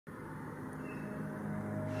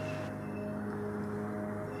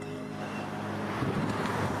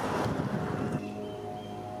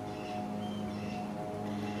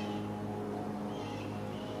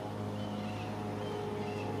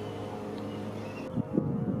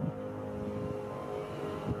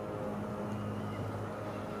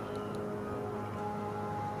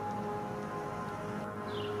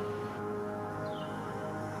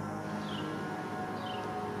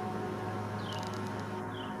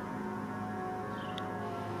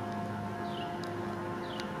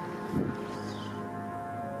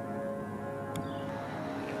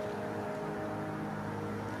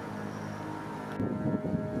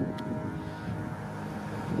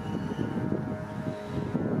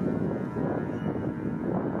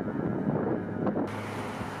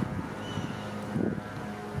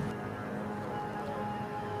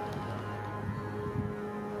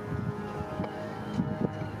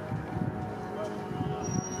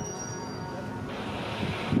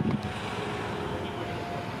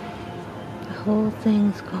whole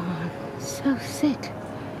thing's gone. So sick.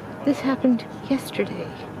 This happened yesterday.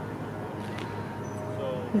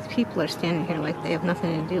 These people are standing here like they have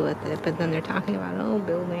nothing to do with it, but then they're talking about, oh,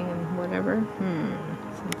 building and whatever.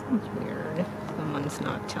 Something's weird. Someone's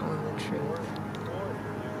not telling the truth.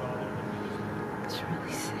 It's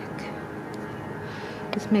really sick.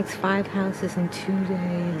 This makes 5 houses in 2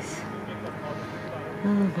 days. Oh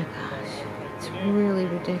my gosh. It's really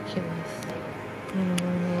ridiculous. I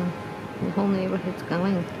don't know. The whole neighborhood's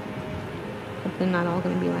going. But they're not all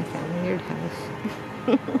going to be like that weird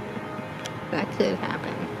house. That could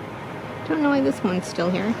happen. Don't know why this one's still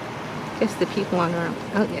here. Guess the people aren't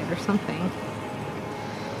out yet or something.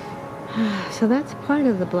 So that's part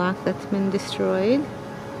of the block that's been destroyed.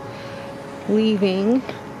 Leaving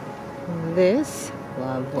this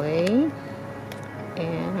lovely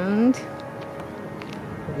and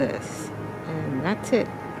this. And that's it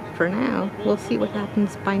for now. We'll see what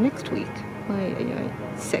happens by next week.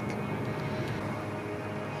 Sick.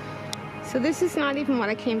 So this is not even what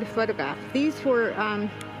I came to photograph. These were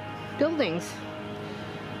buildings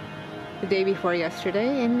the day before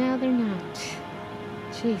yesterday, and now they're not.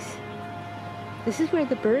 Jeez. This is where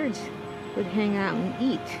the birds would hang out and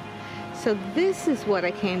eat. So this is what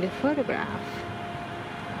I came to photograph.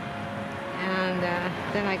 And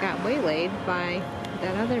then I got waylaid by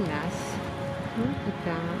that other mess. Look at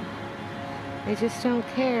that. They just don't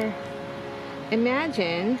care.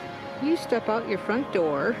 Imagine you step out your front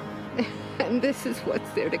door and this is what's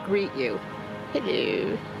there to greet you.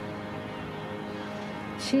 Hello.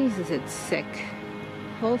 Jesus, it's sick.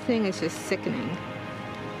 The whole thing is just sickening.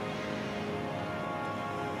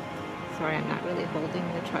 Sorry, I'm not really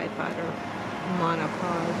holding the tripod or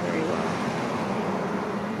monopause very well.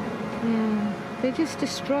 Yeah, they just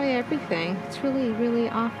destroy everything. It's really, really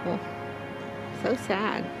awful. So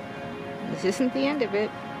sad. This isn't the end of it.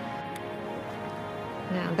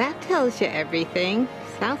 Now that tells you everything.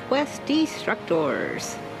 Southwest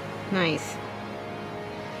Destructors. Nice.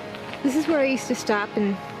 This is where I used to stop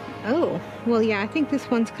and... Oh, well yeah, I think this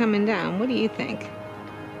one's coming down. What do you think?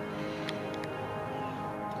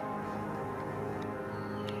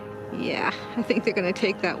 Yeah, I think they're gonna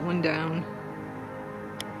take that one down.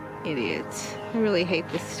 Idiots. I really hate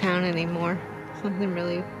this town anymore. Something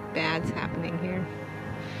really bad's happening here.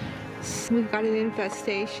 We've got an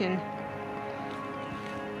infestation.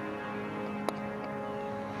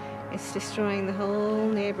 It's destroying the whole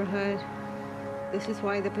neighborhood. This is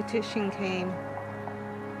why the petition came.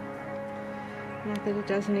 Not that it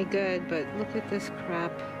does any good, but look at this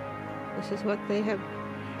crap. This is what they have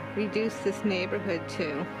reduced this neighborhood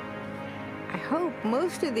to. I hope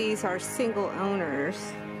most of these are single owners.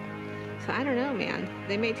 So I don't know, man.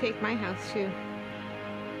 They may take my house too.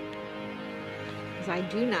 Because I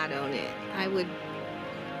do not own it. I would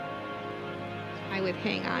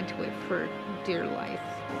hang on to it for dear life.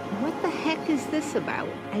 What the heck is this about?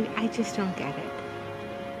 I just don't get it.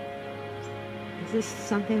 Is this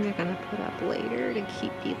something they're going to put up later to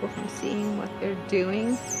keep people from seeing what they're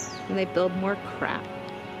doing when they build more crap?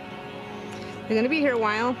 They're going to be here a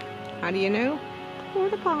while. How do you know?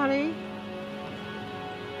 Porta potty.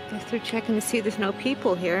 Guess they're checking to see there's no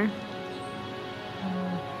people here.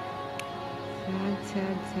 Sad,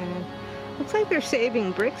 sad, sad. Looks like they're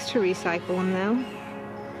saving bricks to recycle them though.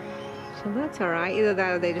 So that's alright. Either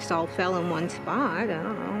that or they just all fell in one spot. I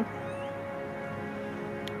don't know.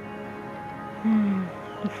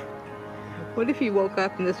 What if you woke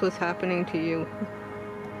up and this was happening to you?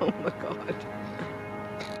 Oh my god.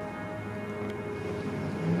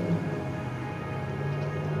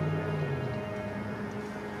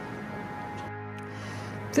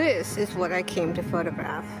 This is what I came to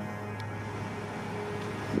photograph.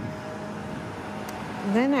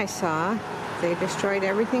 Then I saw they destroyed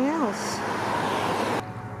everything else.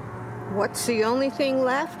 What's the only thing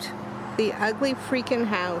left? The ugly freaking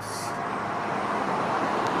house.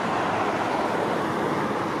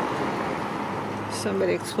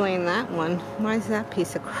 Somebody explain that one. Why is that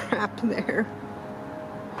piece of crap there?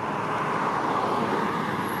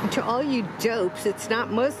 And to all you dopes, it's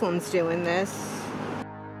not Muslims doing this.